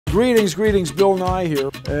Greetings, Bill Nye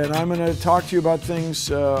here, and I'm going to talk to you about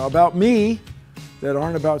things about me that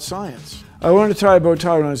aren't about science. I learned to tie a bow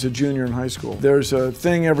tie when I was a junior in high school. There's a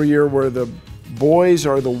thing every year where the boys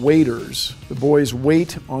are the waiters. The boys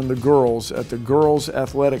wait on the girls at the girls'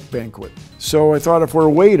 athletic banquet. So I thought if we're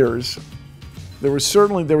waiters, there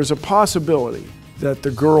was a possibility that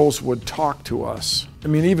the girls would talk to us. I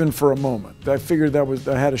mean, even for a moment. I figured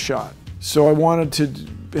I had a shot. So I wanted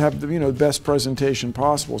to have the best presentation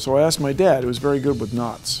possible. So I asked my dad, who was very good with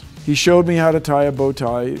knots. He showed me how to tie a bow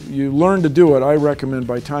tie. You learn to do it, I recommend,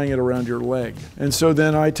 by tying it around your leg. And so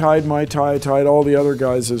then I tied my tie, tied all the other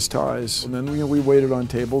guys' ties. And then we waited on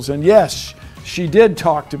tables. And yes, she did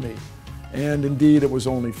talk to me. And indeed, it was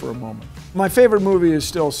only for a moment. My favorite movie is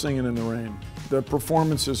still Singing in the Rain. The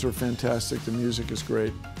performances are fantastic. The music is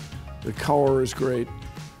great. The color is great.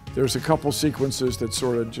 There's a couple sequences that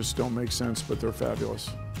sort of just don't make sense, but they're fabulous.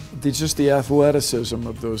 Just the athleticism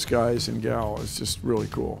of those guys and gal is just really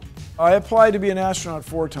cool. I applied to be an astronaut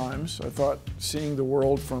 4 times. I thought seeing the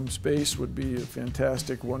world from space would be a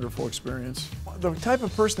fantastic, wonderful experience. The type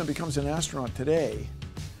of person that becomes an astronaut today,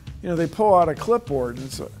 they pull out a clipboard and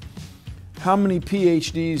it's how many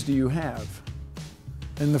PhDs do you have?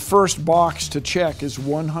 And the first box to check is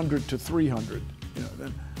 100 to 300.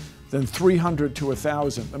 Then 300 to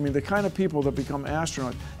 1,000. I mean, the kind of people that become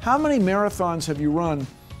astronauts. How many marathons have you run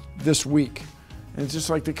this week? And it's just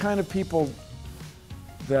like the kind of people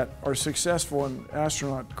that are successful in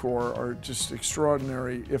astronaut corps are just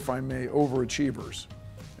extraordinary, if I may, overachievers.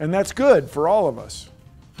 And that's good for all of us.